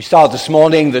We start this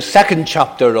morning the second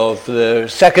chapter of the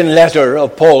second letter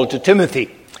of Paul to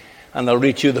Timothy. And I'll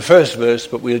read you the first verse,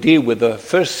 but we'll deal with the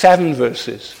first 7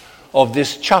 verses of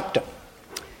this chapter.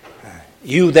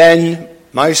 You then,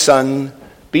 my son,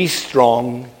 be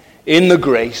strong in the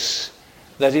grace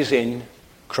that is in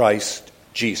Christ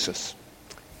Jesus.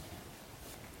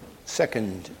 2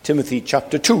 Timothy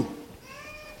chapter 2.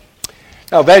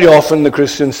 Now, very often the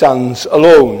Christian stands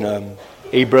alone.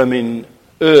 Abram in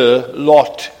Ur,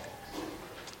 Lot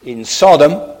in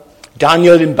Sodom,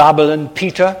 Daniel in Babylon,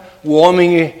 Peter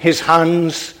warming his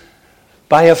hands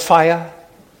by a fire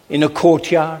in a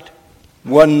courtyard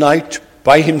one night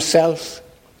by himself,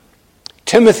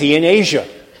 Timothy in Asia,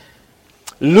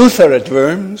 Luther at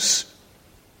Worms,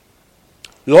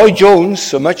 Lloyd Jones,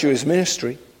 so much of his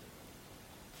ministry.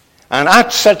 And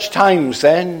at such times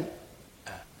then,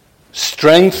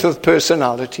 strength of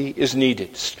personality is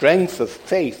needed. Strength of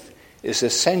faith is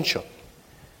essential.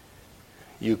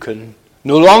 You can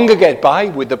no longer get by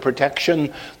with the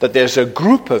protection that there's a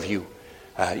group of you,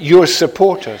 your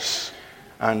supporters,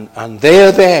 and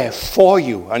they're there for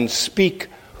you and speak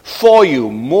for you,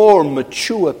 more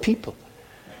mature people.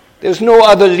 There's no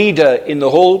other leader in the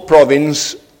whole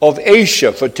province of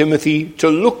Asia for Timothy to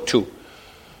look to.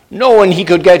 No one he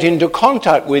could get into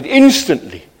contact with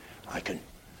instantly. I can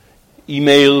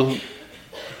email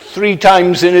 3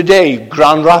 times in a day,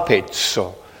 Grand Rapids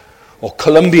or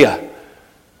Columbia.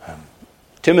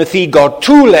 Timothy got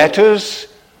 2 letters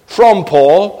from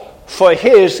Paul for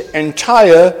his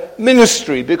entire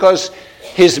ministry because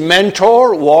his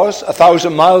mentor was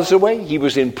 1,000 miles away. He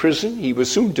was in prison. He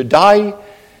was soon to die.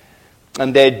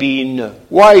 And there'd been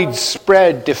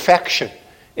widespread defection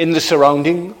in the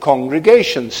surrounding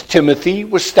congregations. Timothy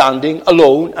was standing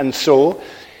alone, and so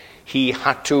he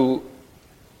had to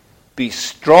be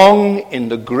strong in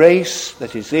the grace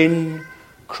that is in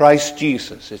Christ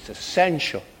Jesus. It's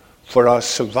essential for our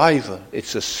survival.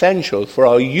 It's essential for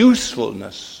our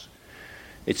usefulness.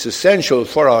 It's essential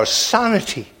for our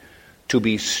sanity to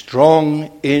be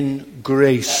strong in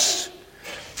grace.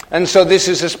 And so this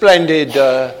is a splendid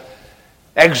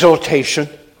exhortation,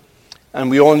 and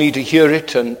we all need to hear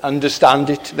it and understand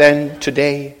it then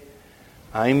today.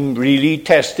 I'm really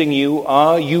testing you.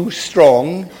 Are you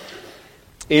strong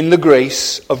in the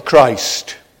grace of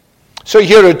Christ? So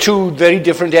here are 2 very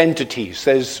different entities.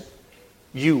 There's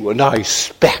you and I,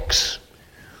 specks,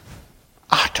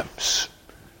 atoms,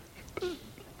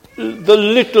 the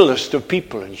littlest of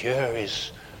people. And here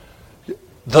is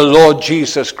the Lord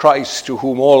Jesus Christ, to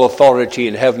whom all authority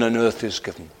in heaven and earth is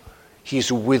given.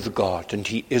 He's with God and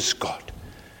he is God.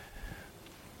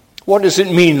 What does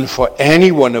it mean for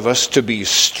any one of us to be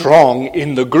strong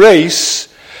in the grace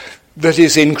that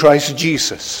is in Christ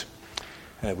Jesus?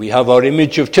 We have our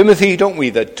image of Timothy, don't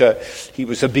we, that he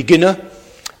was a beginner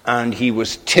and he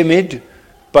was timid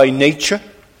by nature,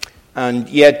 and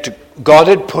yet God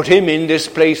had put him in this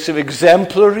place of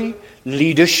exemplary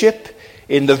leadership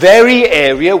in the very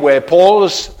area where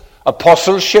Paul's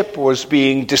apostleship was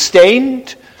being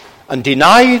disdained and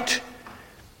denied.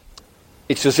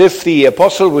 It's as if the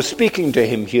apostle was speaking to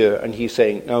him here, and he's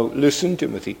saying, now listen,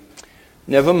 Timothy,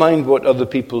 never mind what other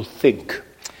people think.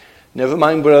 Never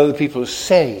mind what other people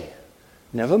say.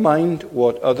 Never mind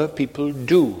what other people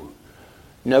do.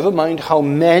 Never mind how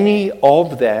many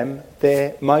of them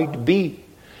there might be.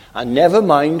 And never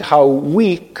mind how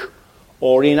weak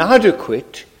or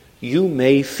inadequate you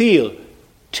may feel.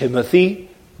 Timothy,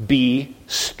 be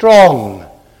strong.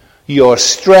 Your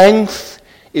strength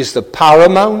is the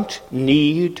paramount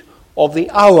need of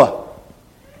the hour.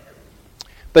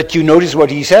 But you notice what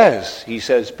he says. He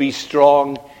says, be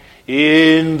strong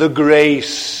in the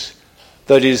grace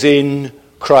that is in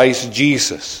Christ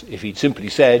Jesus. If he'd simply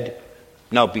said,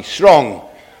 now be strong,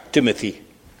 Timothy,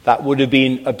 that would have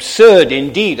been absurd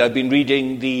indeed. I've been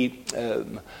reading the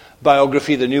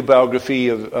biography, the new biography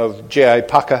of J.I.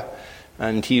 Packer,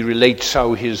 and he relates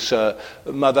how his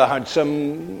mother had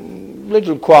some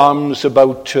little qualms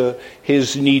about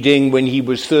his needing, when he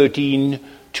was 13,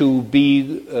 to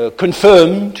be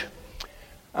confirmed.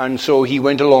 And so he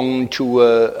went along to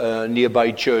a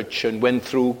nearby church and went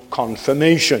through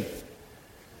confirmation.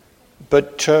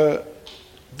 But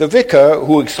the vicar,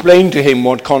 who explained to him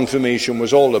what confirmation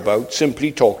was all about,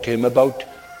 simply talked to him about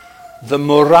the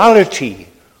morality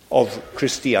of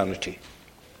Christianity,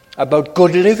 about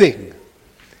good living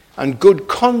and good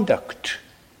conduct.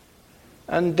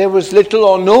 And there was little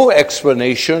or no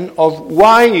explanation of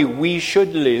why we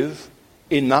should live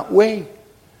in that way.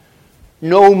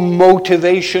 No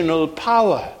motivational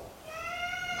power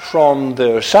from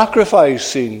the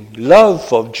sacrificing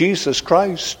love of Jesus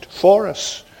Christ for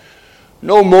us.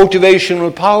 no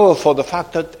motivational power for the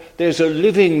fact that there's a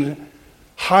living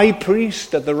high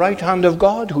priest at the right hand of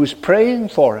God who's praying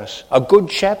for us, a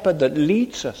good shepherd that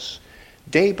leads us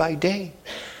day by day.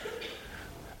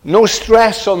 No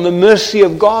stress on the mercy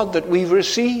of God that we've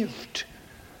received.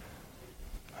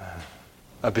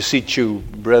 I beseech you,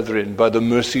 brethren, by the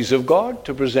mercies of God,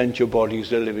 to present your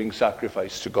bodies a living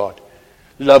sacrifice to God.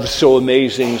 Love so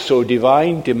amazing, so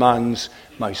divine, demands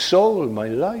my soul, my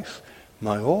life,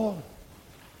 my all.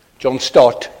 John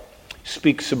Stott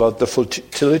speaks about the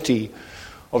futility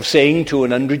of saying to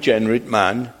an unregenerate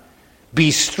man, be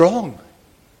strong.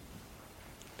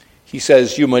 He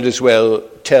says you might as well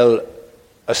tell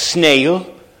a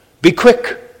snail, be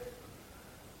quick,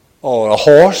 or a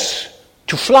horse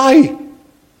to fly,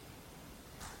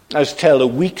 as tell a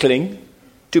weakling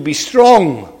to be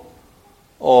strong,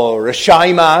 or a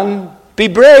shy man, be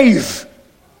brave.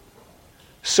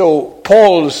 So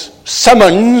Paul's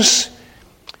summons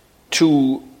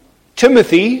to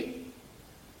Timothy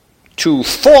to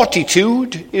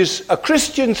fortitude is a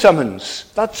Christian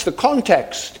summons. That's the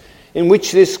context in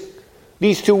which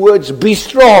these two words, be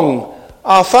strong,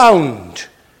 are found.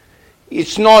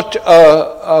 It's not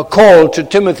a call to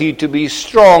Timothy to be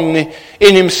strong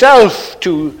in himself,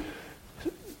 to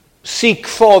seek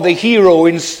for the hero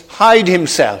and hide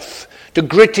himself, to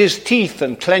grit his teeth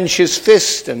and clench his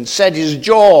fist and set his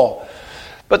jaw.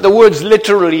 But the words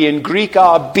literally in Greek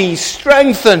are be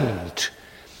strengthened.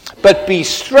 But be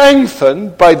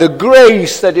strengthened by the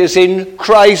grace that is in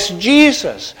Christ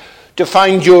Jesus, to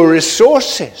find your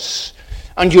resources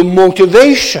and your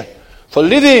motivation for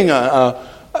living a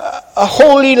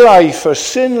holy life, a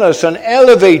sinless and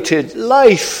elevated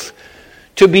life,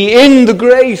 to be in the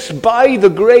grace, by the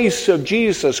grace of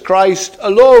Jesus Christ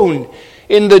alone,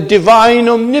 in the divine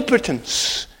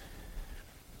omnipotence,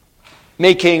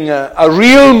 making a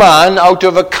real man out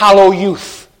of a callow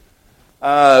youth,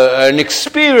 an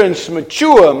experienced,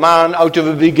 mature man out of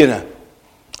a beginner.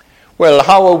 Well,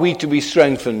 how are we to be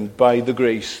strengthened by the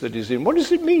grace that is in? What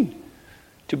does it mean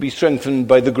to be strengthened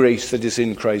by the grace that is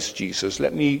in Christ Jesus?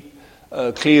 Let me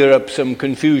clear up some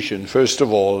confusion, first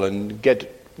of all, and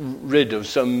get rid of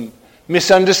some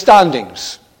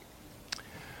misunderstandings.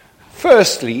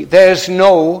 Firstly, there's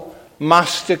no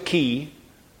master key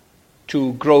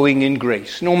to growing in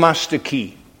grace. No master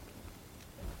key.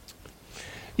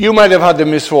 You might have had the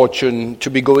misfortune to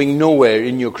be going nowhere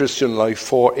in your Christian life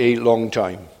for a long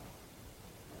time.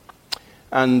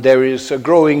 And there is a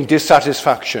growing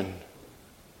dissatisfaction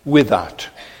with that.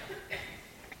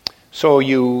 So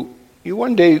you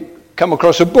one day come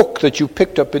across a book that you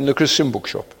picked up in the Christian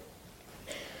bookshop.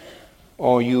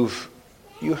 Or you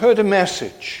heard a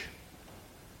message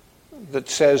that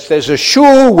says there's a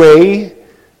sure way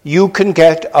you can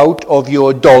get out of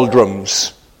your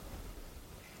doldrums.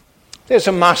 There's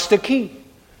a master key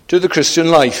to the Christian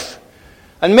life.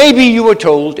 And maybe you were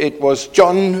told it was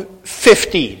John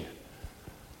 15,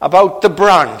 about the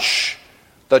branch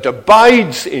that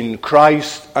abides in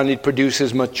Christ and it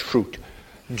produces much fruit.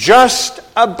 Just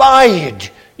abide,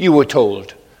 you were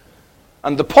told.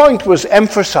 And the point was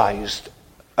emphasized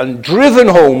and driven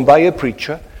home by a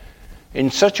preacher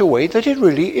in such a way that it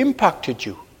really impacted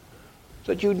you,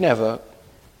 that you'd never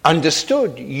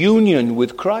understood union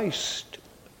with Christ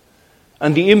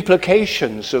and the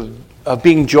implications of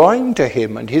being joined to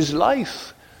him and his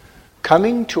life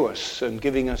coming to us and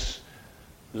giving us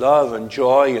love and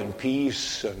joy and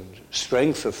peace and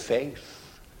strength of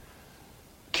faith,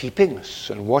 keeping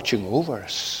us and watching over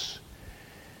us.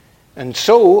 And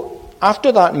so,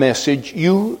 after that message,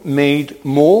 you made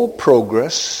more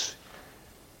progress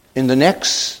in the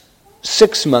next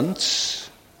 6 months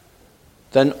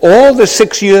than all the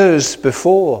 6 years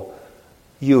before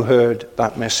you heard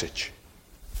that message.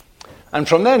 And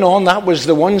from then on, that was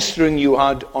the one string you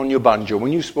had on your banjo.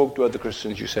 When you spoke to other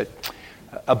Christians, you said,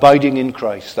 abiding in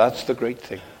Christ, that's the great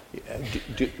thing.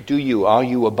 Are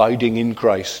you abiding in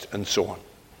Christ? And so on.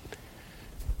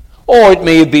 Or it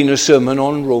may have been a sermon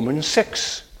on Romans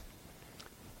 6.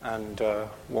 And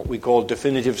what we call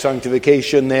definitive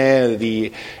sanctification there,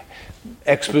 the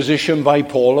exposition by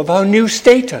Paul of our new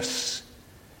status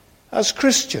as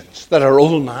Christians, that our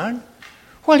old man,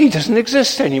 well, he doesn't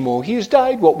exist anymore. He has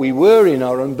died. What we were in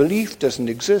our unbelief doesn't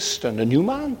exist. And a new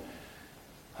man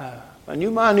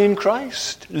in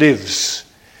Christ lives.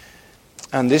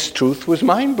 And this truth was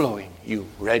mind-blowing. You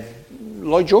read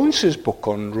Lloyd Jones's book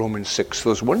on Romans 6,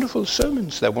 those wonderful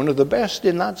sermons. They're one of the best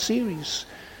in that series.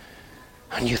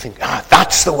 And you think,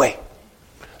 that's the way.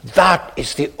 That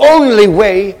is the only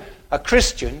way a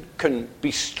Christian can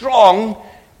be strong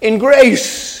in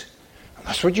grace.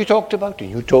 That's what you talked about,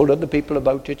 and you told other people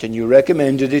about it, and you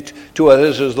recommended it to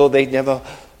others as though they'd never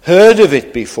heard of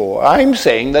it before. I'm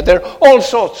saying that there are all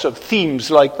sorts of themes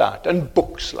like that, and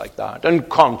books like that, and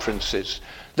conferences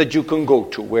that you can go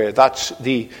to where that's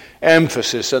the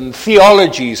emphasis, and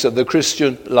theologies of the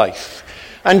Christian life,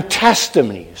 and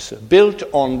testimonies built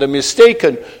on the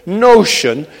mistaken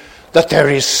notion that there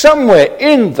is somewhere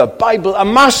in the Bible a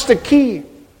master key.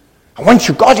 And once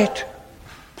you got it,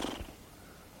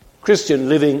 Christian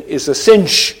living is a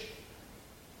cinch.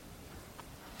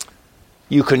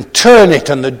 You can turn it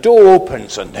and the door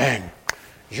opens, and then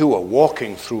you are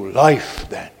walking through life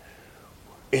then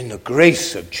in the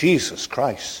grace of Jesus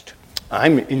Christ.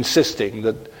 I'm insisting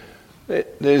that there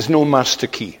is no master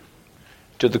key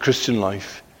to the Christian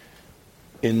life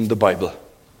in the Bible.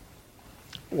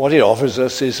 What it offers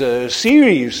us is a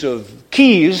series of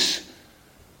keys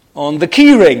on the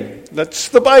key ring. That's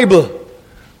the Bible.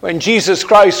 When Jesus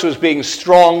Christ was being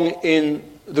strong in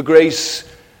the grace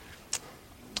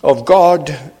of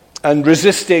God and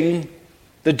resisting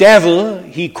the devil,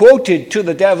 he quoted to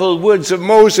the devil words of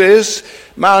Moses,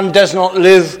 "Man does not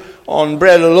live on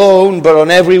bread alone, but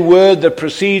on every word that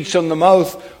proceeds from the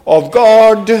mouth of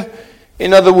God."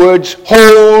 In other words,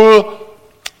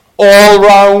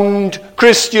 all-round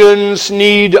Christians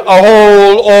need a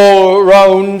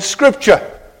all-round Scripture.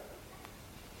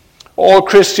 All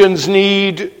Christians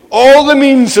need all the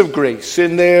means of grace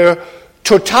in their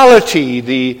totality,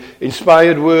 the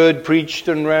inspired word preached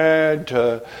and read,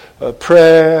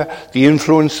 prayer, the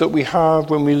influence that we have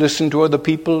when we listen to other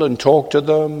people and talk to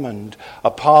them, and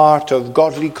a part of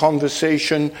godly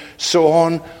conversation, so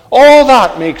on. All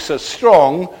that makes us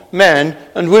strong men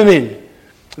and women.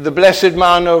 The blessed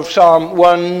man of Psalm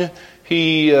 1,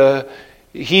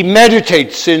 he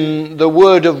meditates in the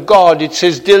Word of God. It's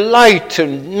his delight,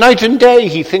 and night and day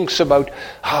he thinks about,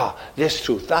 this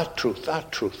truth, that truth,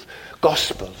 that truth.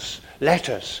 Gospels,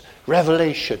 letters,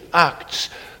 Revelation, Acts,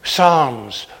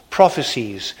 Psalms,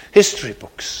 prophecies, history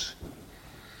books.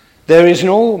 There is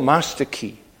no master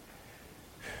key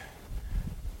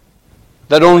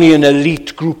that only an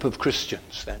elite group of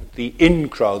Christians, then, the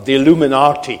in-crowd, the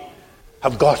Illuminati,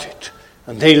 have got it,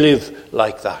 and they live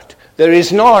like that. There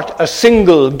is not a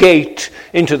single gate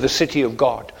into the city of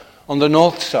God. On the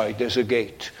north side there's a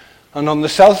gate, and on the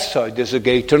south side there's a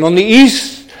gate, and on the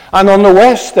east and on the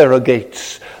west there are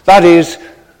gates. That is,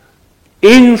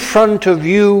 in front of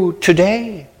you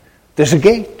today there's a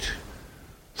gate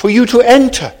for you to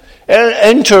enter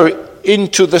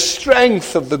into the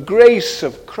strength of the grace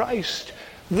of Christ.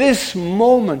 This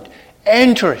moment,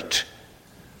 enter it.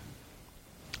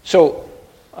 So,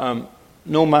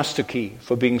 no master key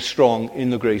for being strong in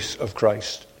the grace of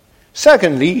Christ.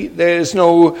 Secondly, there's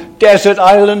no desert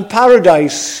island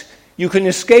paradise you can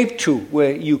escape to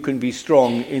where you can be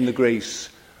strong in the grace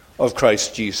of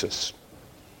Christ Jesus.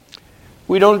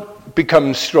 We don't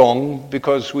become strong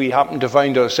because we happen to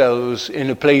find ourselves in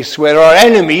a place where our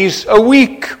enemies are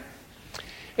weak.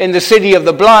 In the city of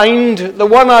the blind, the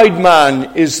one-eyed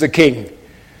man is the king.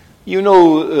 You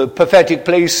know, pathetic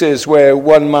places where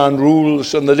one man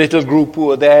rules and the little group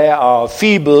who are there are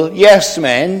feeble yes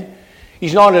men.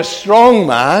 He's not a strong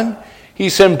man.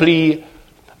 He's simply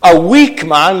a weak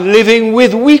man living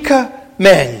with weaker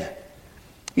men.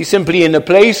 He's simply in a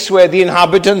place where the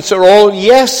inhabitants are all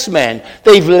yes men.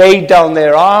 They've laid down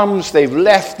their arms. They've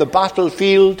left the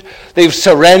battlefield. They've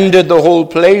surrendered the whole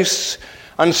place.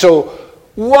 And so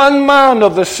one man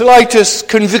of the slightest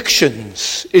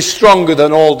convictions is stronger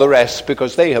than all the rest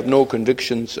because they have no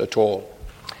convictions at all.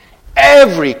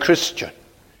 Every Christian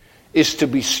is to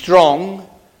be strong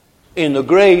in the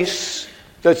grace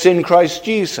that's in Christ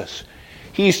Jesus.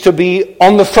 He's to be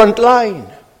on the front line.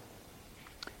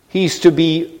 He's to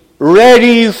be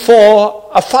ready for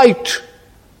a fight.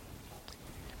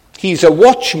 He's a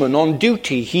watchman on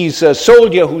duty. He's a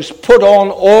soldier who's put on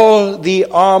all the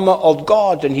armor of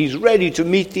God, and he's ready to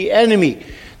meet the enemy.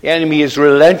 The enemy is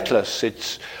relentless.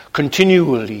 It's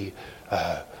continually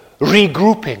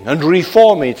regrouping and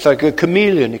reforming. It's like a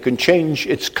chameleon. It can change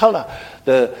its color.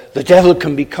 The devil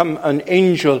can become an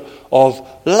angel of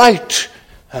light.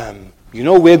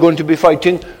 We're going to be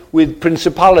fighting with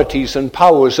principalities and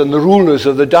powers and the rulers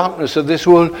of the darkness of this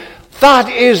world. That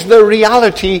is the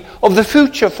reality of the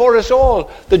future for us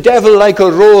all. The devil, like a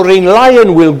roaring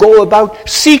lion, will go about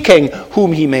seeking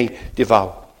whom he may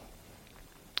devour.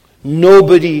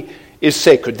 Nobody is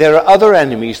sacred. There are other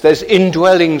enemies. There's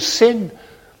indwelling sin.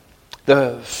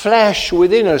 The flesh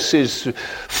within us is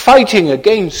fighting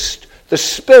against the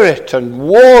spirit and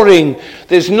warring.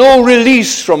 There's no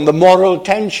release from the moral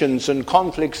tensions and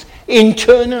conflicts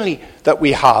internally that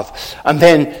we have. And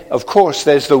then, of course,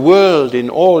 there's the world in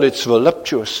all its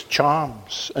voluptuous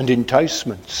charms and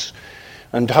enticements,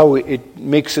 and how it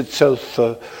makes itself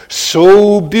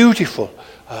so beautiful.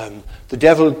 The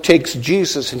devil takes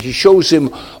Jesus and he shows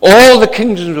him all the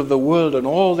kingdoms of the world and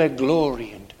all their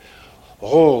glory and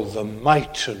all the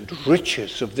might and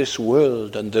riches of this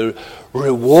world and the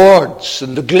rewards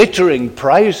and the glittering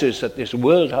prizes that this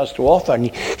world has to offer.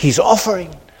 And he's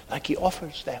offering like he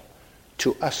offers them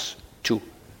to us too.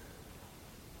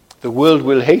 The world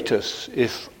will hate us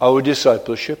if our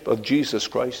discipleship of Jesus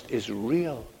Christ is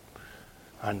real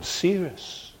and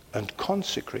serious and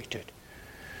consecrated.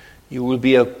 You will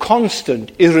be a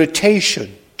constant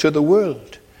irritation to the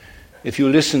world. If you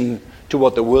listen to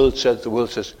what the world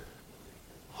says,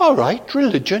 all right,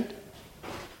 religion.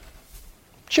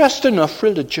 Just enough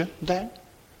religion then.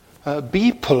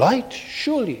 Be polite,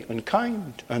 surely, and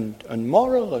kind, and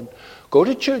moral, and go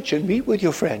to church and meet with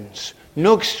your friends.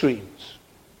 No extremes.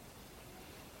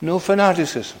 No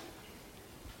fanaticism.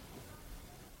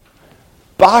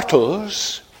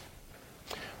 Battles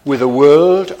with the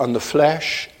world and the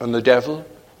flesh and the devil,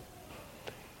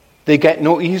 they get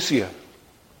no easier.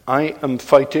 I am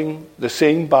fighting the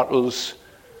same battles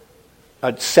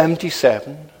at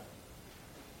 77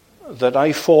 that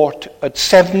I fought at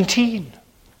 17.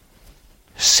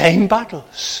 Same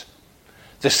battles.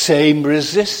 The same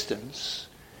resistance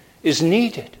is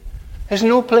needed. There's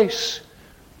no place.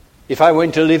 If I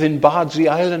went to live in Bardsey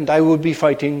Island, I would be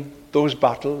fighting those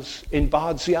battles in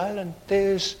Bardsey Island.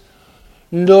 There's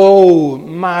no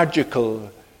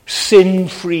magical,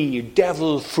 sin-free,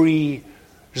 devil-free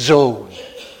zone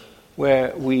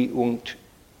where we won't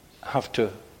have to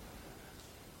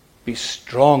be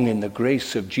strong in the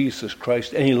grace of Jesus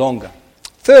Christ any longer.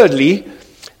 Thirdly,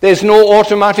 there's no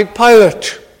automatic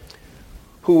pilot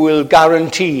who will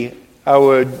guarantee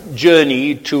our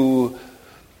journey to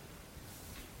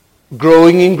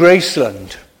growing in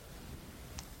Graceland.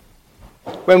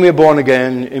 When we're born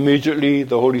again, immediately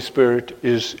the Holy Spirit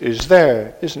is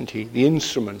there, isn't he? The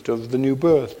instrument of the new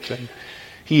birth. And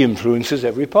he influences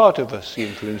every part of us. He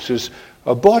influences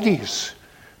our bodies,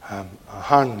 our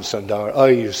hands and our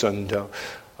eyes and our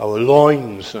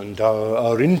loins and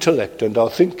our intellect and our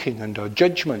thinking and our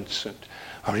judgments and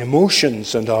our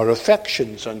emotions and our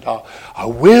affections and our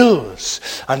wills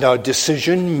and our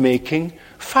decision-making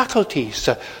faculties.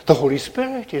 The Holy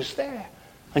Spirit is there.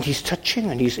 And he's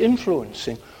touching and he's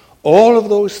influencing all of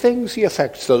those things. He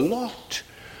affects a lot.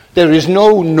 There is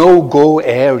no no-go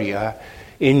area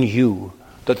in you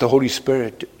that the Holy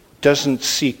Spirit doesn't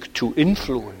seek to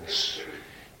influence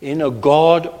in a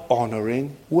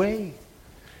God-honoring way.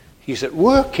 He's at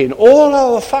work in all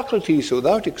our faculties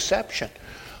without exception.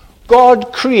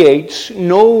 God creates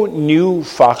no new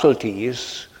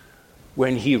faculties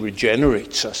when he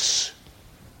regenerates us.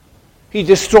 He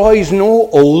destroys no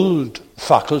old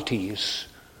faculties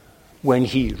when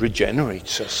he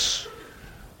regenerates us.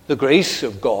 The grace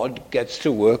of God gets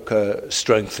to work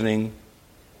strengthening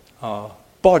our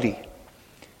body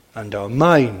and our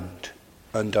mind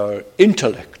and our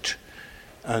intellect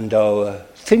and our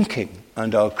thinking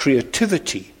and our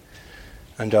creativity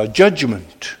and our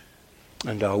judgment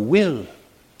and our will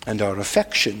and our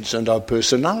affections and our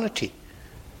personality.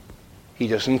 He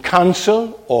doesn't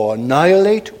cancel or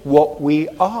annihilate what we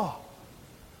are.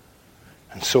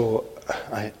 And so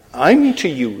I'm to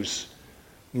use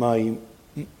my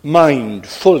mind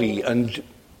fully and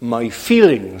my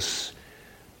feelings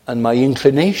and my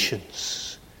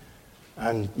inclinations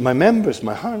and my members,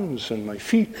 my hands and my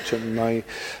feet and my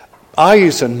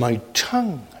eyes and my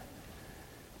tongue.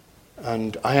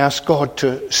 And I ask God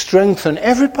to strengthen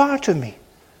every part of me.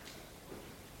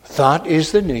 That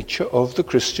is the nature of the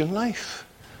Christian life.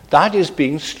 That is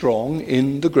being strong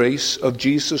in the grace of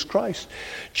Jesus Christ.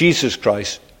 Jesus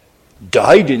Christ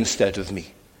died instead of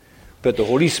me, but the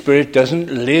Holy Spirit doesn't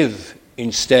live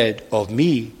instead of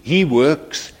me. He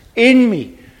works in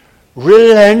me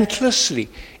relentlessly,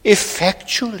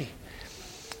 effectually,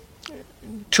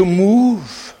 to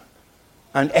move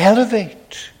and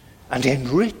elevate and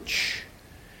enrich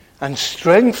and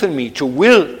strengthen me to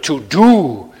will to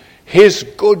do his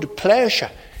good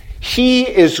pleasure. He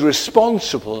is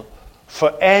responsible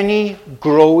for any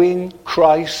growing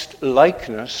Christ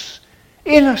likeness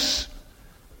in us.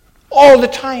 All the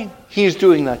time he is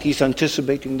doing that. He's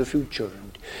anticipating the future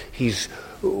and he's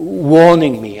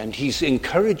warning me and he's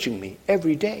encouraging me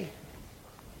every day.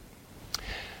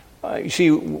 You see,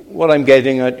 what I'm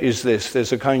getting at is this.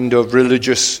 There's a kind of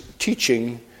religious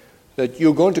teaching that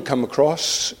you're going to come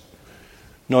across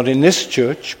Not in this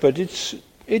church, but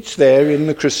it's there in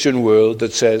the Christian world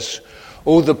that says,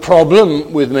 oh, the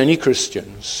problem with many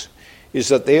Christians is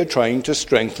that they are trying to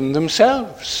strengthen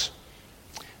themselves.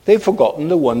 They've forgotten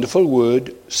the wonderful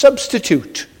word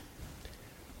substitute.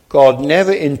 God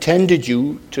never intended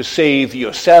you to save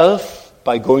yourself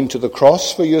by going to the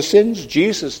cross for your sins.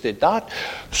 Jesus did that.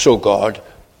 So God,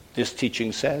 this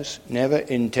teaching says, never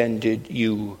intended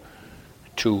you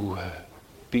to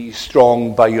be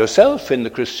strong by yourself in the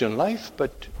Christian life,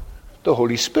 but the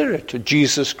Holy Spirit,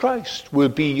 Jesus Christ, will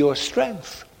be your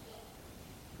strength.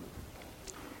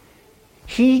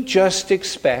 He just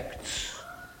expects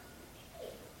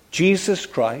Jesus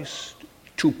Christ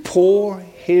to pour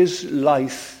his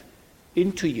life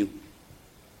into you.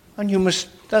 And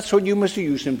that's what you must do.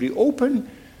 You simply open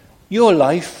your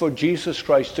life for Jesus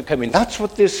Christ to come in. That's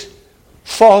what this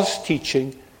false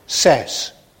teaching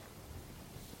says.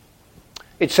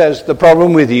 It says the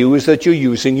problem with you is that you're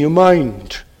using your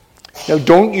mind. Now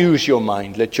don't use your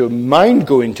mind. Let your mind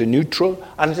go into neutral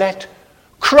and let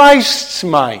Christ's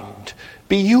mind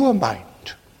be your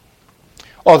mind.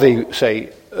 Or they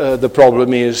say the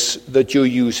problem is that you're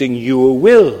using your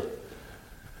will.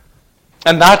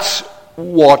 And that's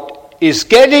what is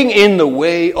getting in the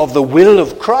way of the will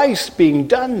of Christ being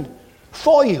done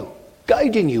for you,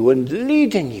 guiding you and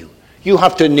leading you. You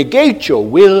have to negate your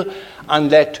will and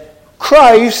let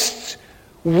Christ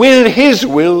will his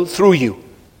will through you.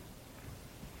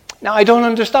 Now, I don't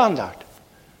understand that.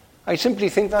 I simply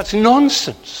think that's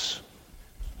nonsense.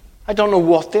 I don't know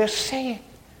what they're saying.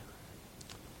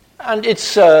 And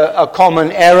it's a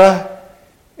common error.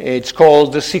 It's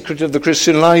called the secret of the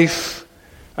Christian life.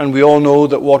 And we all know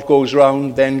that what goes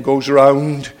round then goes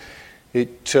round.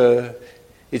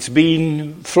 It's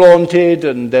been flaunted,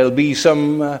 and there'll be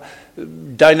some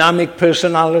dynamic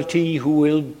personality who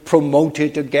will promote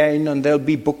it again, and there'll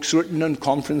be books written and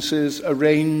conferences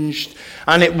arranged,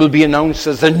 and it will be announced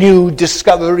as the new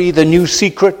discovery, the new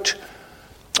secret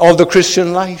of the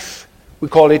Christian life. We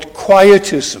call it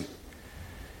quietism.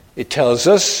 It tells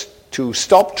us to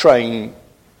stop trying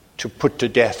to put to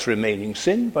death remaining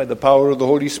sin by the power of the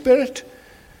Holy Spirit.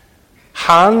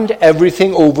 Hand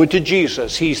everything over to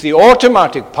Jesus. He's the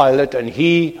automatic pilot, and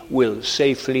he will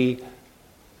safely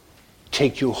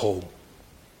take you home.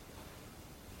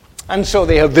 And so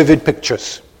they have vivid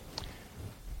pictures.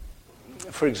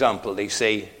 For example, they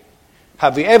say,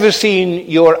 have you ever seen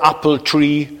your apple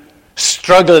tree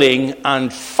struggling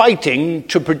and fighting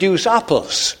to produce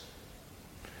apples?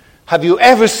 Have you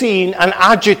ever seen an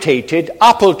agitated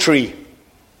apple tree?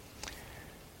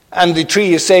 And the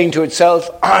tree is saying to itself,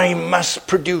 I must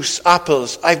produce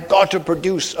apples. I've got to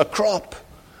produce a crop.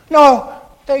 No,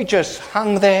 they just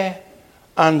hang there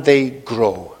and they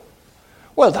grow.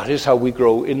 Well, that is how we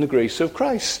grow in the grace of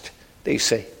Christ, they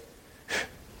say.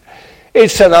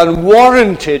 It's an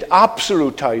unwarranted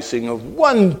absolutizing of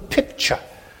one picture,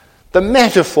 the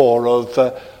metaphor of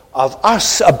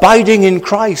us abiding in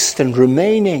Christ and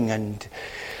remaining and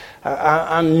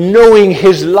knowing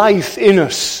his life in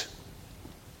us.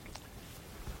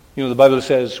 You know, the Bible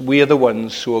says we are the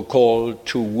ones who are called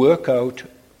to work out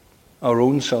our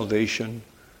own salvation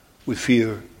with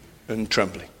fear and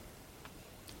trembling.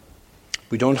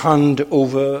 We don't hand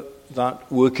over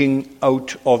that working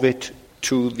out of it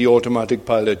to the automatic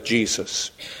pilot,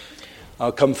 Jesus.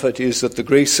 Our comfort is that the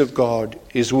grace of God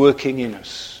is working in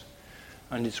us,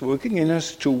 and it's working in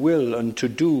us to will and to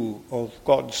do of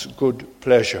God's good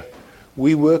pleasure.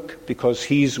 We work because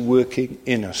he's working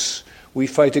in us. We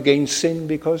fight against sin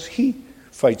because he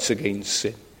fights against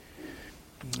sin.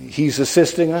 He's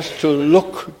assisting us to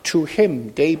look to him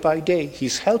day by day.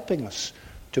 He's helping us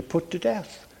to put to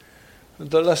death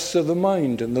the lusts of the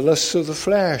mind and the lusts of the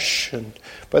flesh, and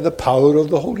by the power of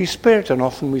the Holy Spirit. And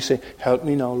often we say, help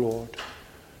me now, Lord.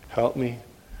 Help me.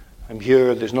 I'm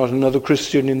here. There's not another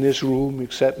Christian in this room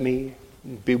except me.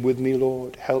 Be with me,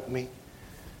 Lord. Help me.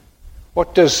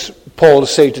 What does Paul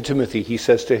say to Timothy? He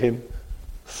says to him,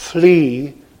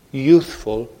 flee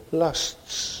youthful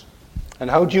lusts. And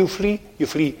how do you flee? You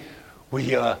flee with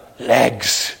your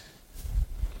legs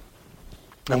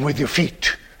and with your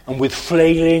feet and with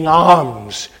flailing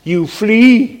arms. You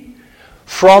flee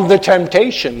from the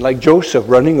temptation, like Joseph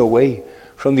running away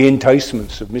from the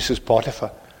enticements of Mrs.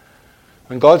 Potiphar.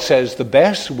 And God says the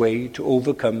best way to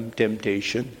overcome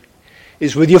temptation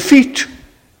is with your feet,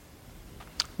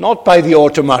 not by the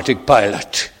automatic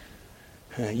pilot.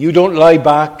 You don't lie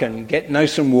back and get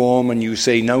nice and warm and you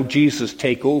say, now Jesus,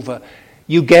 take over.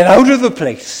 You get out of the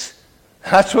place.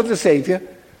 That's what the Savior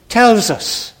tells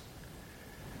us.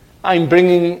 I'm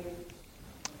bringing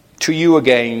to you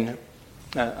again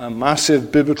a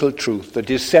massive biblical truth that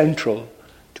is central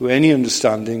to any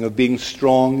understanding of being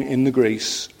strong in the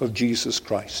grace of Jesus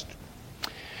Christ.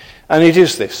 And it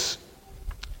is this.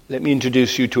 Let me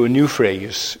introduce you to a new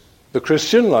phrase. The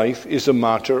Christian life is a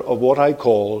matter of what I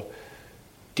call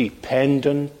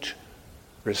dependent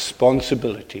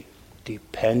responsibility.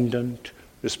 Dependent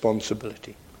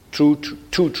responsibility. Two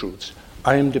truths.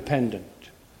 I am dependent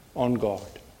on God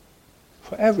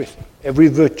for everything. Every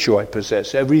virtue I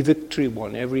possess, every victory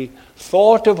won, every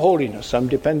thought of holiness, I'm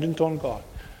dependent on God.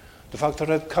 The fact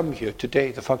that I've come here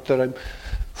today, the fact that I'm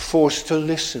forced to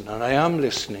listen, and I am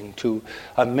listening to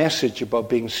a message about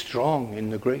being strong in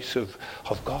the grace of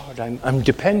God. I'm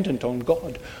dependent on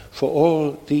God for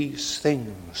all these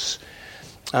things.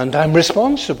 And I'm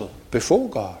responsible before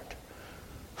God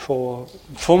for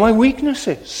my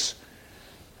weaknesses.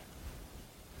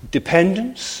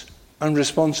 Dependence and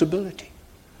responsibility.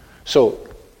 So,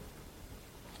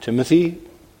 Timothy,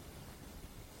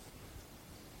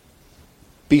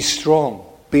 be strong,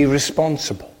 be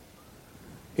responsible.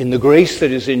 In the grace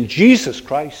that is in Jesus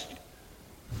Christ,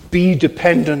 be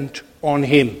dependent on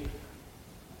Him.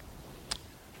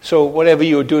 So whatever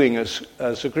you're doing as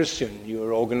a Christian,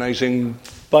 you're organizing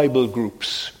Bible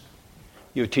groups,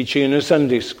 you're teaching in a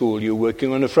Sunday school, you're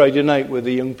working on a Friday night with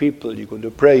the young people, you're going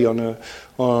to pray on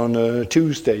a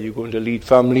Tuesday, you're going to lead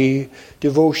family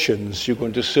devotions, you're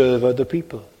going to serve other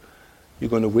people, you're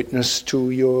going to witness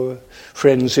to your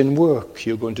friends in work,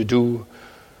 you're going to do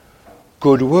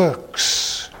good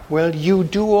works. Well, you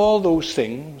do all those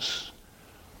things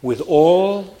with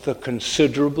all the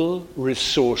considerable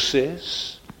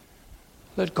resources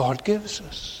that God gives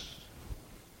us.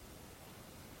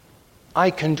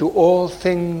 I can do all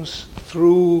things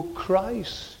through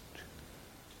Christ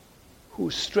who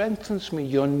strengthens me.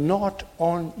 You're not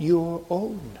on your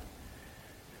own.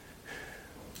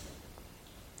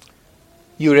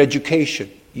 Your education,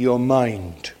 your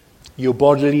mind, your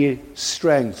bodily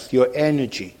strength, your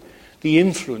energy, the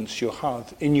influence you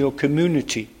have in your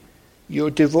community, your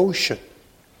devotion.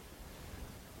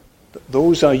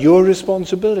 Those are your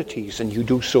responsibilities, and you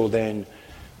do so then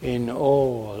in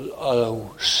a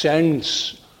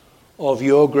sense of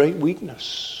your great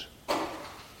weakness.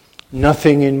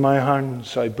 Nothing in my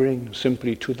hands I bring,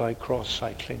 simply to thy cross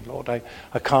I cling. Lord, I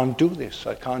can't do this.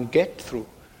 I can't get through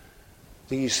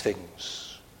these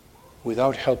things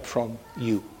without help from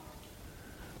you.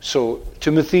 So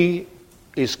Timothy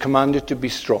is commanded to be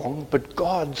strong, but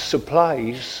God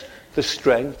supplies the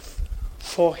strength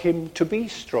for him to be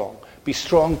strong. Be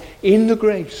strong in the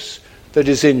grace that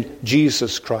is in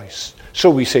Jesus Christ. So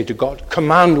we say to God,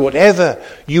 command whatever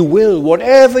you will,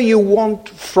 whatever you want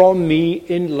from me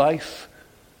in life.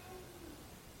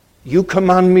 You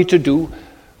command me to do,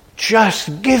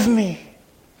 just give me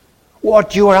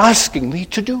what you are asking me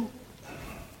to do.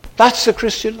 That's the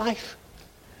Christian life.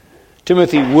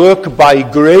 Timothy, work by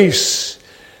grace.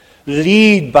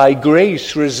 Lead by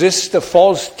grace. Resist the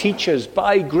false teachers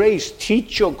by grace.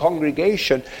 Teach your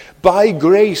congregation by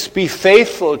grace. Be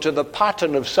faithful to the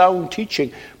pattern of sound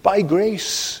teaching by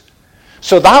grace.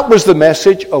 So that was the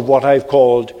message of what I've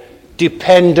called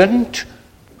dependent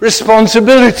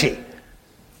responsibility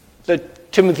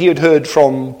that Timothy had heard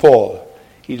from Paul.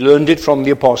 He learned it from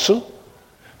the apostle.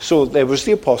 So there was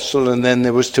the apostle, and then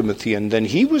there was Timothy, and then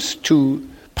he was to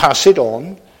pass it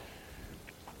on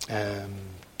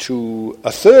to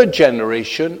a third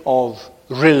generation of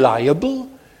reliable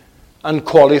and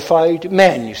qualified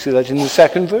men. You see that in the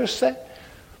second verse there?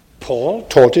 Paul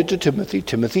taught it to Timothy.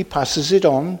 Timothy passes it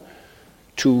on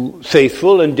to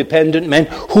faithful and dependent men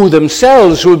who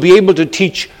themselves will be able to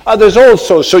teach others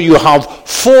also. So you have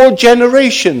 4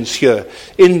 generations here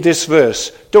in this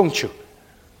verse, don't you?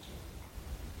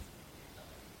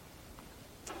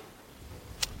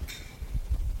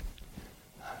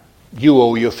 You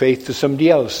owe your faith to somebody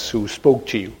else who spoke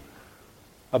to you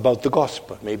about the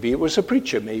gospel. Maybe it was a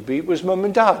preacher, maybe it was mum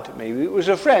and dad, maybe it was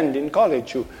a friend in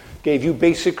college who gave you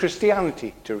basic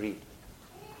Christianity to read.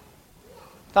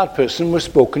 That person was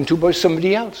spoken to by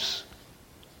somebody else.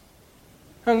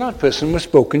 And that person was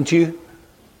spoken to you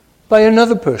by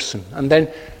another person. And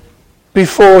then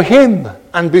before him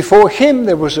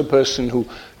there was a person who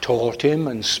taught him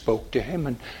and spoke to him.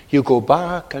 And you go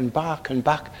back and back and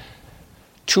back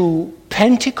to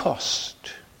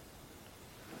Pentecost.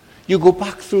 You go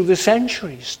back through the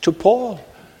centuries to Paul,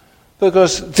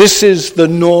 because this is the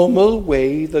normal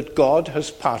way that God has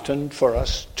patterned for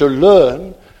us to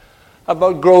learn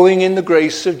about growing in the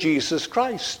grace of Jesus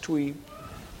Christ.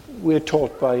 We're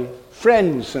taught by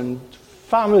friends and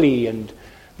family, and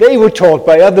they were taught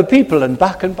by other people, and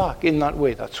back in that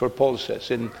way. That's what Paul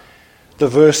says in the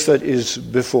verse that is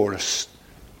before us.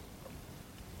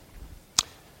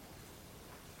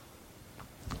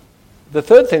 The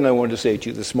third thing I want to say to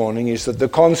you this morning is that the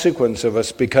consequence of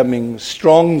us becoming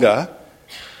stronger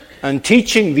and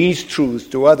teaching these truths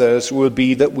to others will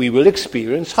be that we will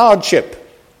experience hardship.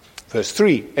 Verse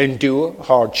 3, endure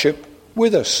hardship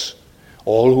with us.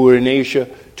 All who were in Asia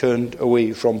turned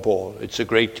away from Paul. It's a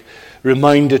great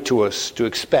reminder to us to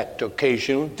expect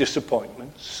occasional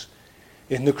disappointments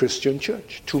in the Christian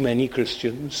church. Too many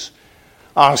Christians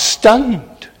are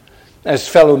stunned as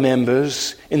fellow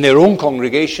members in their own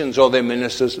congregations or their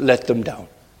ministers let them down.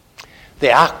 They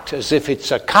act as if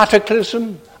it's a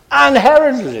cataclysm,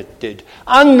 unheralded,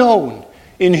 unknown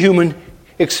in human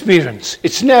experience.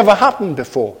 It's never happened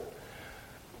before.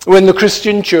 When the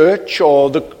Christian church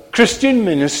or the Christian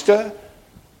minister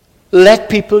let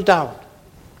people down.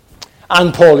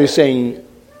 And Paul is saying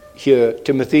here,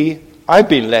 Timothy, I've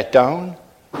been let down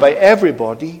by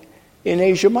everybody in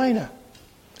Asia Minor.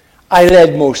 I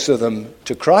led most of them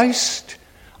to Christ.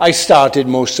 I started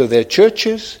most of their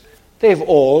churches. They've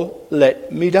all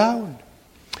let me down.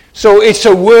 So it's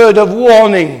a word of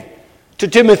warning to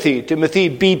Timothy. Timothy,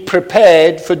 be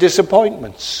prepared for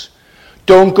disappointments.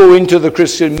 Don't go into the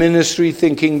Christian ministry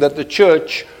thinking that the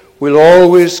church will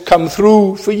always come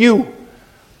through for you.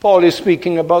 Paul is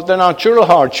speaking about the natural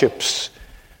hardships,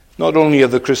 not only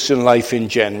of the Christian life in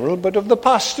general, but of the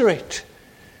pastorate.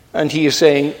 And he is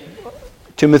saying,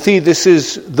 Timothy, this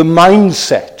is the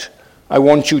mindset I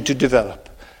want you to develop.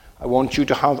 I want you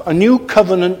to have a new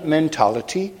covenant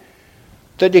mentality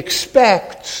that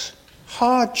expects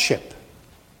hardship,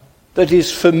 that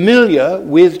is familiar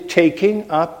with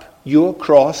taking up your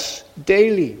cross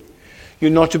daily. You're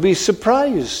not to be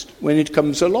surprised when it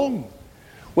comes along.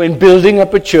 When building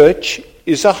up a church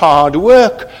is a hard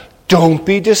work, don't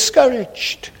be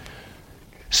discouraged.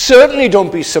 Certainly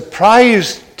don't be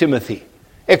surprised, Timothy.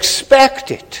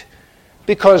 Expect it,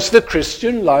 because the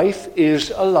Christian life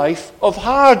is a life of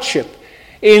hardship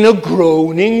in a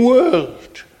groaning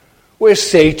world where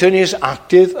Satan is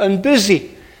active and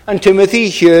busy. And Timothy,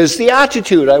 here's the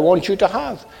attitude I want you to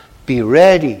have. Be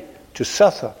ready to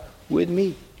suffer with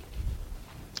me.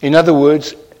 In other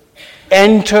words,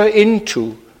 enter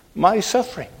into my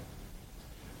suffering.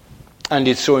 And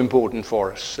it's so important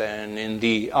for us then in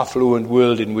the affluent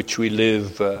world in which we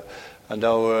live and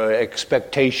our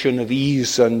expectation of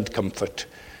ease and comfort.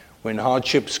 When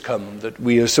hardships come, that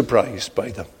we are surprised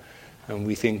by them. And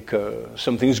we think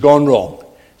something's gone wrong.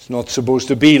 It's not supposed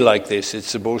to be like this. It's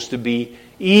supposed to be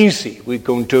easy. We're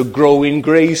going to grow in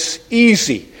grace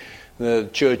easy. The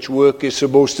church work is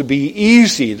supposed to be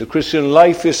easy. The Christian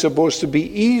life is supposed to be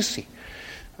easy.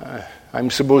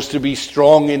 I'm supposed to be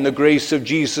strong in the grace of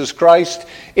Jesus Christ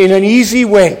in an easy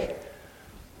way.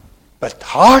 But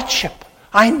hardship,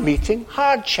 I'm meeting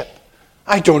hardship.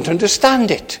 I don't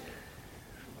understand it.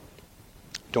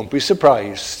 Don't be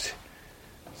surprised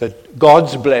that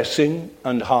God's blessing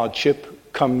and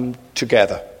hardship come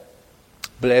together.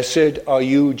 Blessed are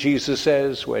you, Jesus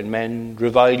says, when men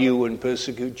revile you and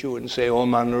persecute you and say all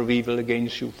manner of evil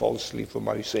against you falsely for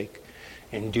my sake.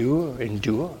 Endure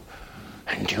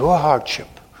hardship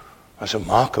as a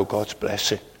mark of God's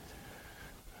blessing.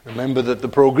 Remember that the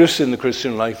progress in the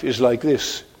Christian life is like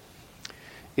this.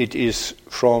 It is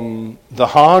from the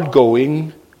hard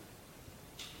going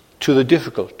to the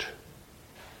difficult.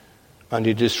 And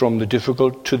it is from the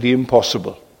difficult to the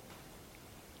impossible.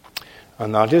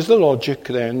 And that is the logic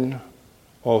then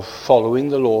of following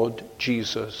the Lord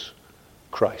Jesus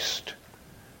Christ.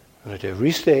 And at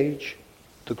every stage,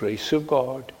 the grace of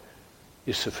God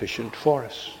is sufficient for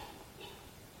us.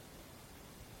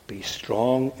 Be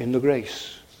strong in the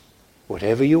grace,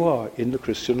 whatever you are in the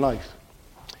Christian life.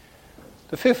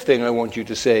 The fifth thing I want you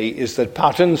to say is that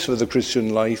patterns for the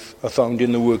Christian life are found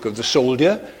in the work of the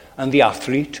soldier and the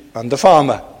athlete and the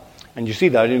farmer. And you see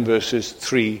that in verses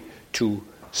 3 to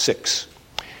 6.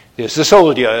 There's the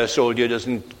soldier. A soldier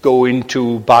doesn't go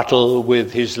into battle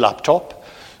with his laptop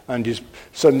and his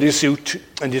Sunday suit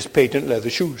and his patent leather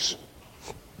shoes.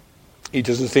 He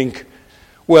doesn't think,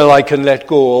 well, I can let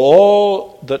go of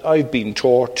all that I've been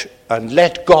taught and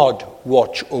let God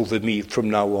watch over me from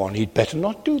now on. He'd better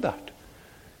not do that.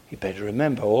 He'd better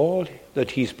remember all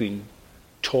that he's been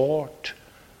taught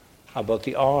about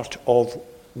the art of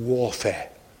warfare,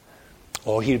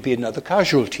 or he'll be another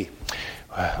casualty.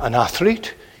 An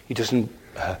athlete, he doesn't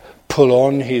pull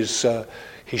on his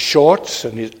shorts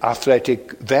and his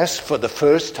athletic vest for the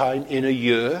first time in a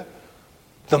year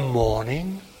the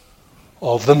morning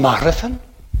of the marathon.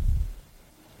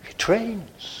 He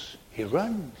trains, he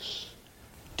runs.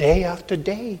 Day after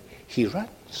day, he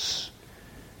runs.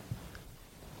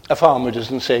 A farmer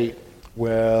doesn't say,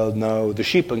 well, now the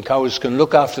sheep and cows can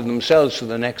look after themselves for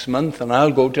the next month and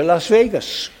I'll go to Las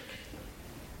Vegas.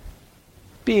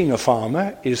 being a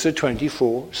farmer is a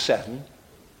 24/7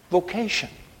 vocation.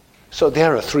 So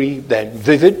there are three then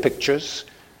vivid pictures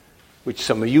which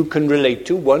some of you can relate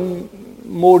to, one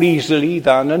more easily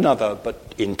than another.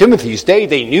 But in Timothy's day,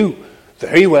 they knew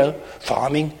very well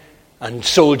farming and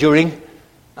soldiering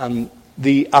and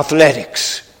the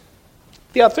athletics.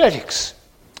 The athletics.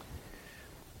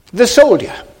 The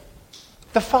soldier.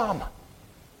 The farmer.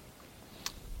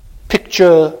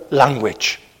 Picture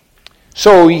language.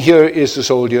 So here is the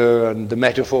soldier, and the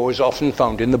metaphor is often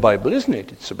found in the Bible, isn't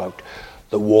it? It's about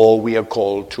the war we are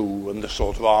called to and the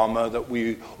sort of armor that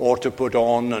we ought to put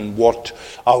on and what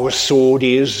our sword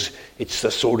is. It's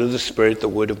the sword of the Spirit, the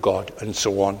Word of God, and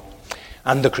so on.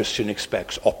 And the Christian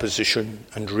expects opposition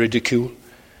and ridicule,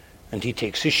 and he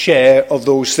takes his share of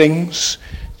those things.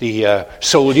 The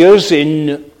soldiers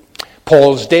in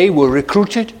Paul's day were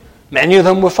recruited. Many of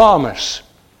them were farmers.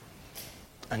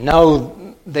 And now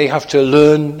they have to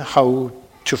learn how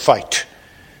to fight.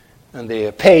 And they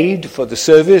are paid for the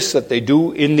service that they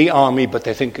do in the army, but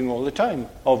they're thinking all the time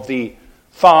of the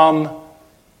farm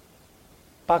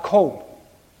back home.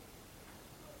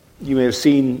 You may have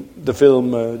seen the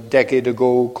film a decade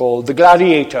ago called The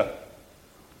Gladiator.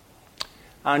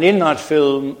 And in that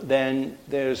film, then,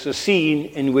 there's a scene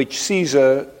in which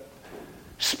Caesar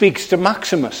speaks to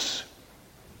Maximus.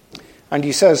 And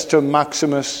he says to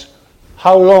Maximus,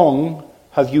 "How long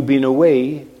have you been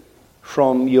away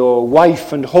from your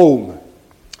wife and home?"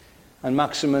 And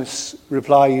Maximus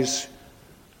replies,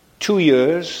 2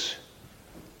 years,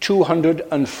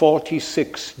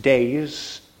 246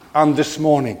 days, and this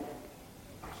morning.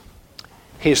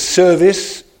 His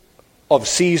service of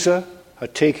Caesar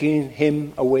had taken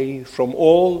him away from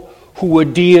all who were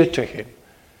dear to him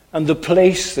and the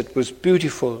place that was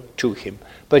beautiful to him.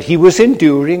 But he was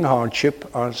enduring hardship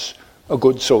as a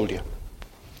good soldier.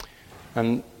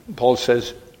 And Paul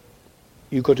says,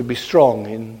 you've got to be strong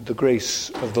in the grace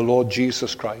of the Lord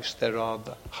Jesus Christ. There are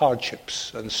the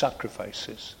hardships and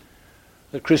sacrifices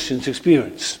that Christians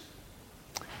experience.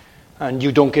 And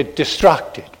you don't get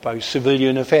distracted by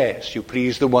civilian affairs. You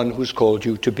please the one who's called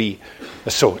you to be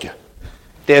a soldier.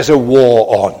 There's a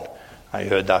war on. I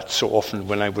heard that so often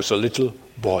when I was a little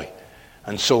boy.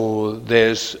 And so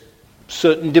there's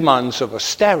certain demands of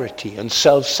austerity and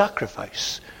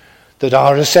self-sacrifice that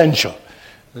are essential.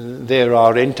 There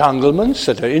are entanglements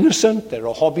that are innocent. There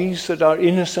are hobbies that are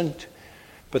innocent.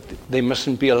 But they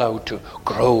mustn't be allowed to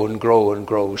grow and grow and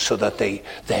grow so that they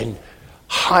then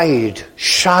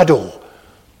shadow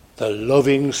the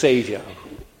loving Savior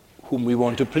whom we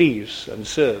want to please and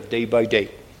serve day by day.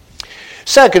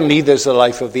 Secondly, there's the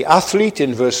life of the athlete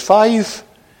in verse 5.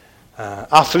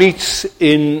 Athletes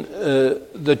in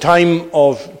the time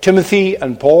of Timothy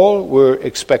and Paul were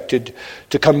expected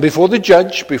to come before the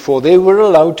judge before they were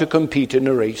allowed to compete in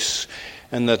a race,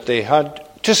 and that they had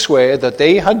to swear that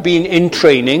they had been in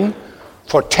training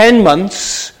for 10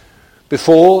 months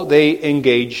before they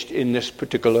engaged in this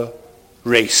particular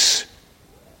race.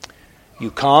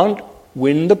 You can't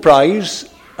win the prize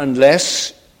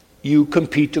unless you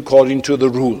compete according to the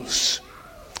rules.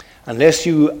 Unless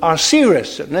you are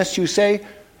serious, unless you say,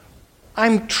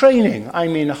 I'm training,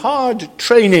 I'm in hard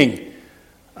training.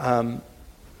 No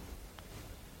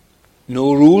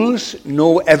rules,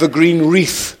 no evergreen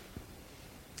wreath.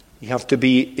 You have to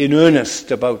be in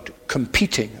earnest about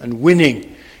competing and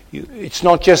winning. It's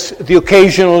not just the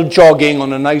occasional jogging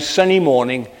on a nice sunny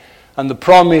morning and the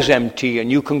prom is empty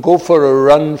and you can go for a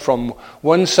run from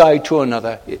one side to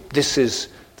another. This is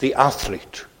the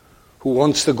athlete who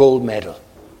wants the gold medal.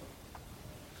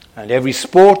 And every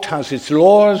sport has its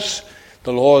laws.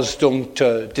 The laws don't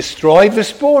destroy the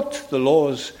sport. The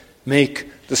laws make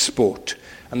the sport.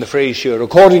 And the phrase here,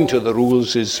 according to the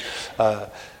rules, is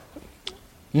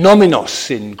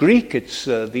nominos in Greek. It's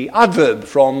the adverb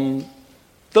from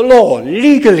the law.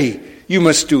 Legally, you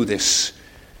must do this.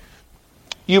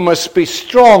 You must be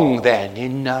strong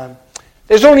then.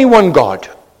 There's only one God.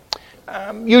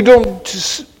 You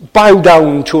don't bow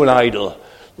down to an idol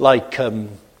like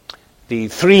the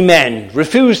three men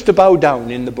refused to bow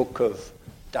down in the book of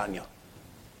Daniel.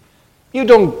 You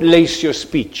don't lace your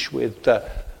speech with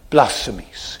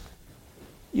blasphemies.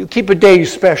 You keep a day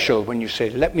special when you say,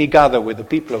 let me gather with the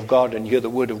people of God and hear the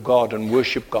word of God and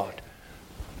worship God.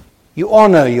 You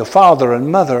honor your father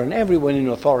and mother and everyone in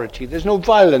authority. There's no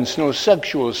violence, no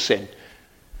sexual sin.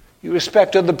 You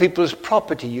respect other people's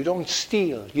property. You don't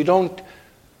steal. You don't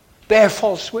bear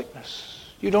false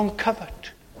witness. You don't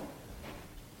covet.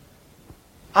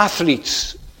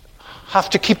 Athletes have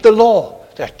to keep the law.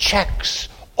 There are checks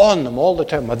on them all the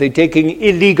time. Are they taking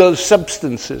illegal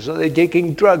substances? Are they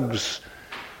taking drugs?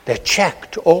 They're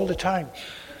checked all the time.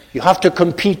 You have to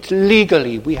compete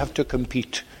legally. We have to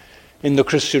compete in the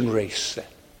Christian race then.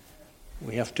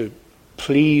 We have to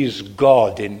please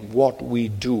God in what we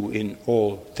do in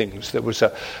all things. There was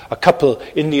a couple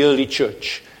in the early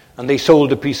church, and they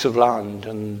sold a piece of land,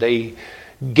 and they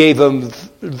gave a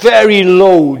very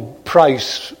low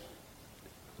price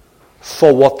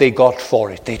for what they got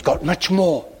for it. They got much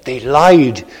more. They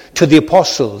lied to the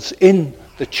apostles in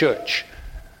the church.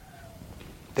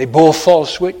 They bore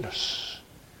false witness.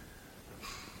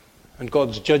 And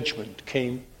God's judgment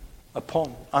came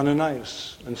upon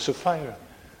Ananias and Sapphira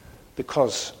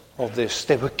because of this.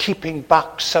 They were keeping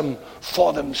back some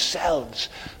for themselves,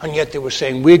 and yet they were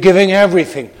saying, we're giving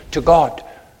everything to God.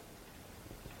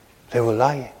 They were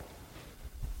lying.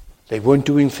 They weren't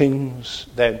doing things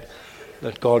then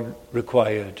that God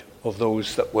required of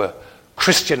those that were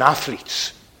Christian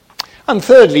athletes. And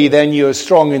thirdly, then, you're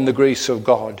strong in the grace of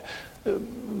God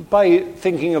by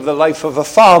thinking of the life of a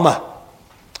farmer.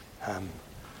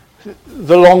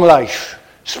 The long life,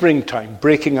 springtime,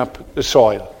 breaking up the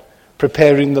soil,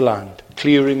 preparing the land,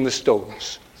 clearing the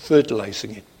stones,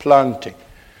 fertilizing it, planting,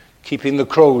 keeping the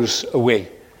crows away,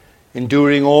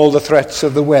 enduring all the threats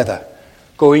of the weather,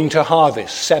 going to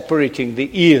harvest, separating the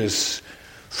ears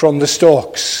from the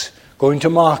stalks, going to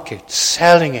market,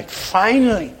 selling it.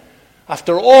 Finally,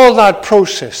 after all that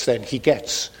process, then he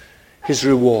gets his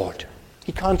reward.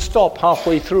 He can't stop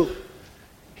halfway through.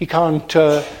 He can't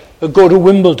go to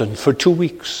Wimbledon for 2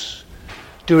 weeks.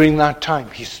 During that time,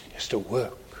 he has to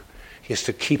work. He has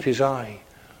to keep his eye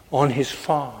on his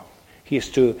farm. He has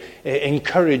to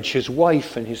encourage his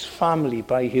wife and his family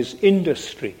by his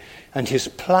industry and his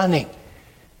planning.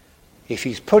 If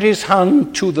he's put his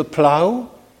hand to the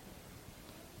plough,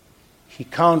 he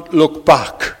can't look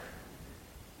back.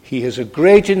 He has a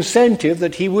great incentive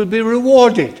that he will be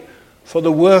rewarded for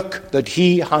the work that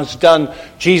he has done.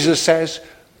 Jesus says,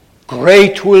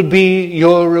 great will be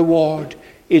your reward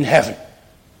in heaven.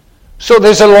 So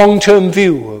there's a long-term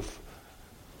view of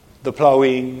the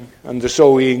ploughing and the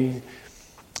sowing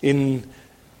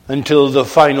until the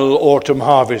final autumn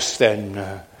harvest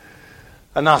then.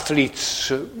 An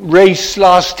athlete's race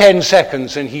lasts 10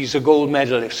 seconds and he's a gold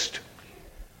medalist.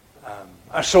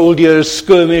 A soldier's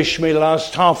skirmish may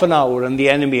last half an hour and the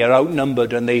enemy are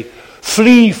outnumbered and they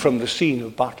flee from the scene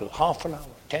of battle. Half an hour,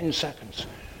 10 seconds.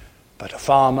 But a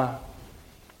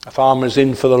farmer's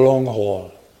in for the long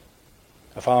haul.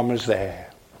 A farmer's there.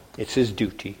 It's his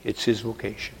duty. It's his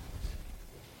vocation.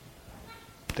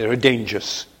 There are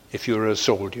dangers if you're a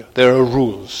soldier. There are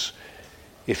rules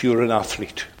if you're an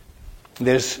athlete.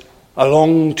 There's a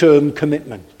long-term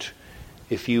commitment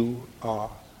if you are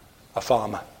a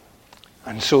farmer.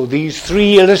 And so these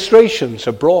three illustrations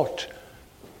are brought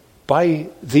by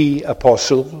the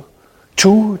apostle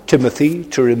to Timothy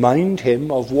to remind him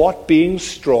of what being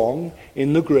strong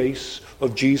in the grace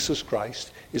of Jesus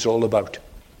Christ is all about.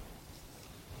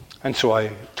 And so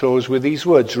I close with these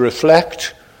words: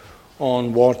 reflect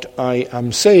on what I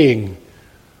am saying,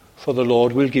 for the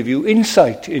Lord will give you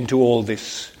insight into all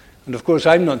this. And of course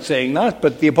I'm not saying that,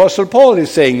 but the Apostle Paul is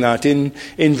saying that in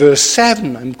verse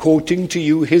 7. I'm quoting to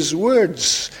you his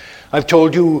words. I've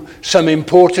told you some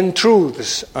important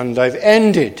truths, and I've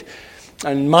ended.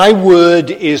 And my word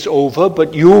is over,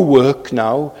 but your work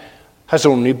now has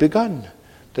only begun.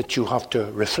 That you have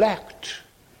to reflect.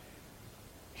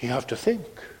 You have to think.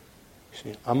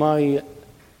 See, am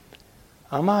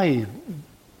I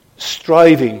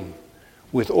striving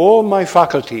with all my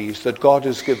faculties that God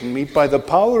has given me by the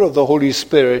power of the Holy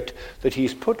Spirit that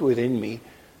he's put within me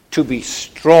to be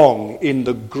strong in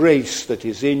the grace that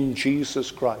is in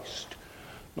Jesus Christ?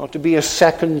 Not to be a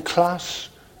second-class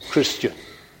Christian.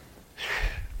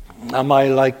 Am I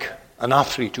like an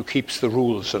athlete who keeps the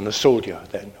rules and a soldier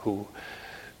then who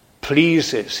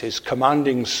pleases his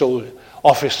commanding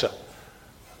officer?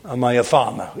 Am I a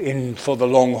farmer in for the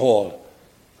long haul?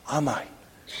 Am I?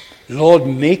 Lord,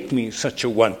 make me such a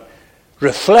one.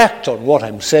 Reflect on what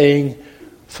I'm saying,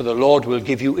 for the Lord will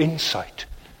give you insight.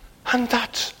 And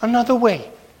that's another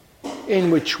way in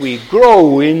which we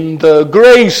grow in the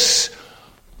grace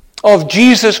of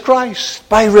Jesus Christ,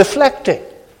 by reflecting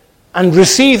and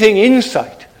receiving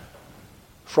insight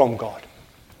from God.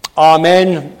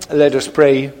 Amen. Let us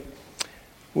pray.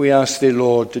 We ask the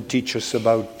Lord to teach us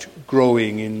about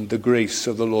growing in the grace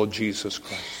of the Lord Jesus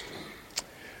Christ.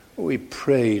 We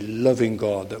pray, loving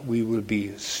God, that we will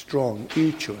be strong,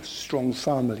 each of us, strong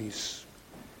families,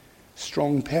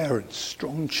 strong parents,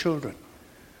 strong children,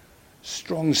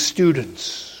 strong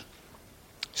students,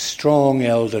 strong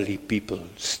elderly people,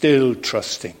 still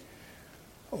trusting.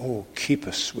 Oh, keep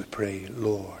us, we pray,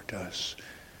 Lord, as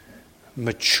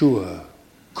mature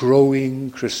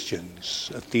growing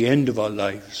Christians at the end of our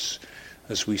lives,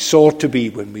 as we sought to be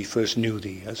when we first knew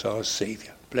thee as our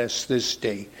Saviour. Bless this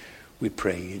day, we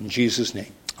pray, in Jesus'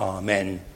 name. Amen.